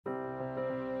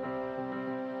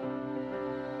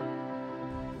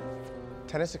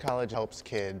Tennis2College helps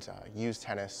kids use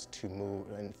tennis to move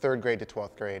in 3rd grade to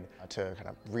 12th grade to kind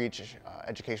of reach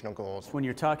educational goals. When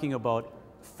you're talking about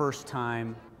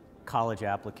first-time college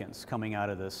applicants coming out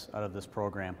of this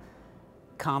program,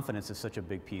 confidence is such a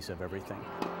big piece of everything.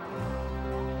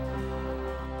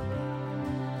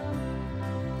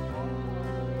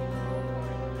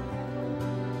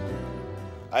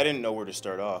 I didn't know where to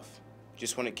start off.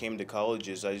 Just when it came to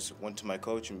colleges, I just went to my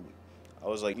coach and I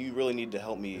was like, you really need to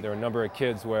help me. There are a number of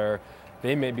kids where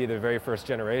they may be the very first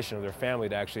generation of their family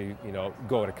to actually,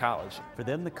 go to college. For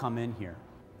them to come in here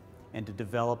and to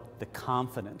develop the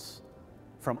confidence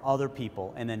from other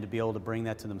people and then to be able to bring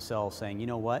that to themselves saying, you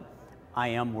know what, I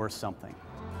am worth something.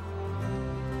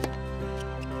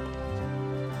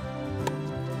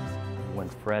 When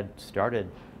Fred started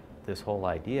this whole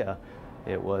idea,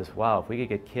 it was, wow, if we could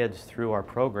get kids through our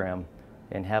program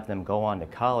and have them go on to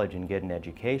college and get an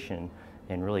education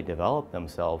and really develop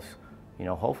themselves,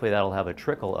 hopefully that'll have a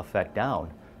trickle effect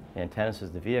down. And tennis is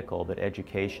the vehicle, but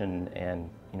education and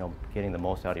getting the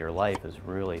most out of your life is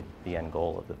really the end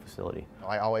goal of the facility.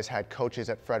 I always had coaches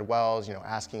at Fred Wells,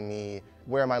 asking me,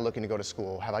 where am I looking to go to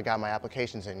school? Have I got my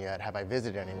applications in yet? Have I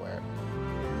visited anywhere?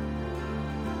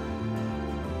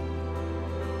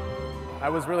 I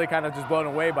was really kind of just blown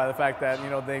away by the fact that,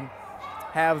 they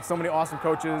have so many awesome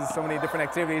coaches, so many different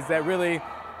activities that really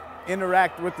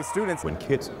interact with the students. When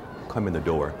kids come in the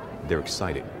door, they're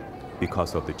excited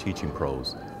because of the teaching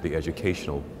pros, the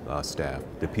educational staff,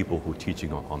 the people who are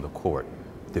teaching on the court,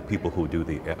 the people who do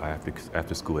the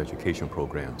after-school education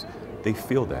programs. They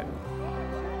feel that.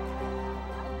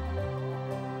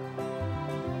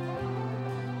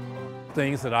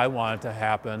 Things that I wanted to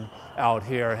happen out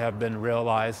here have been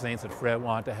realized, things that Fred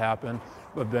wanted to happen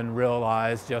have been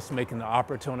realized, just making the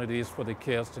opportunities for the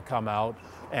kids to come out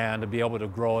and to be able to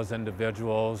grow as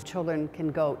individuals. Children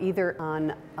can go either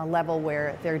on a level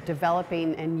where they're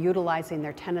developing and utilizing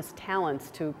their tennis talents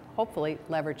to hopefully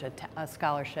leverage a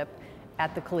scholarship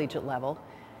at the collegiate level.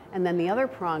 And then the other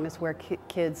prong is where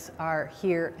kids are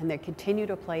here and they continue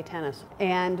to play tennis.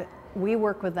 And we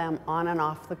work with them on and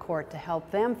off the court to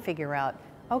help them figure out,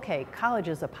 okay, college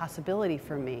is a possibility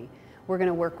for me. We're going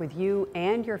to work with you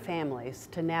and your families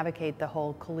to navigate the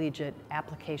whole collegiate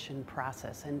application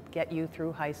process and get you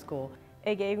through high school.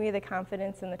 It gave me the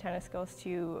confidence and the tennis skills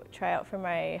to try out for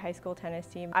my high school tennis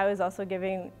team. I was also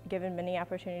given many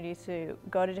opportunities to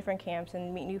go to different camps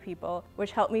and meet new people,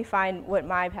 which helped me find what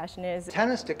my passion is.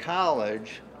 Tennis2College,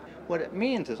 what it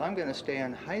means is I'm going to stay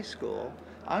in high school.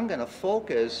 I'm going to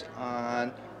focus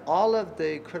on all of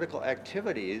the critical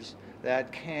activities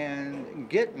that can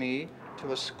get me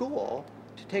to a school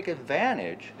to take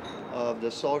advantage of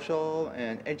the social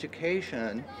and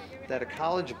education that a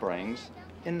college brings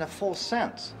in the full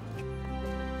sense.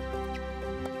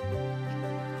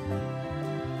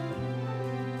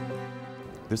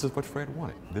 This is what Fred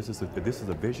wanted. This is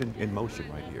a vision in motion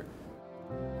right here.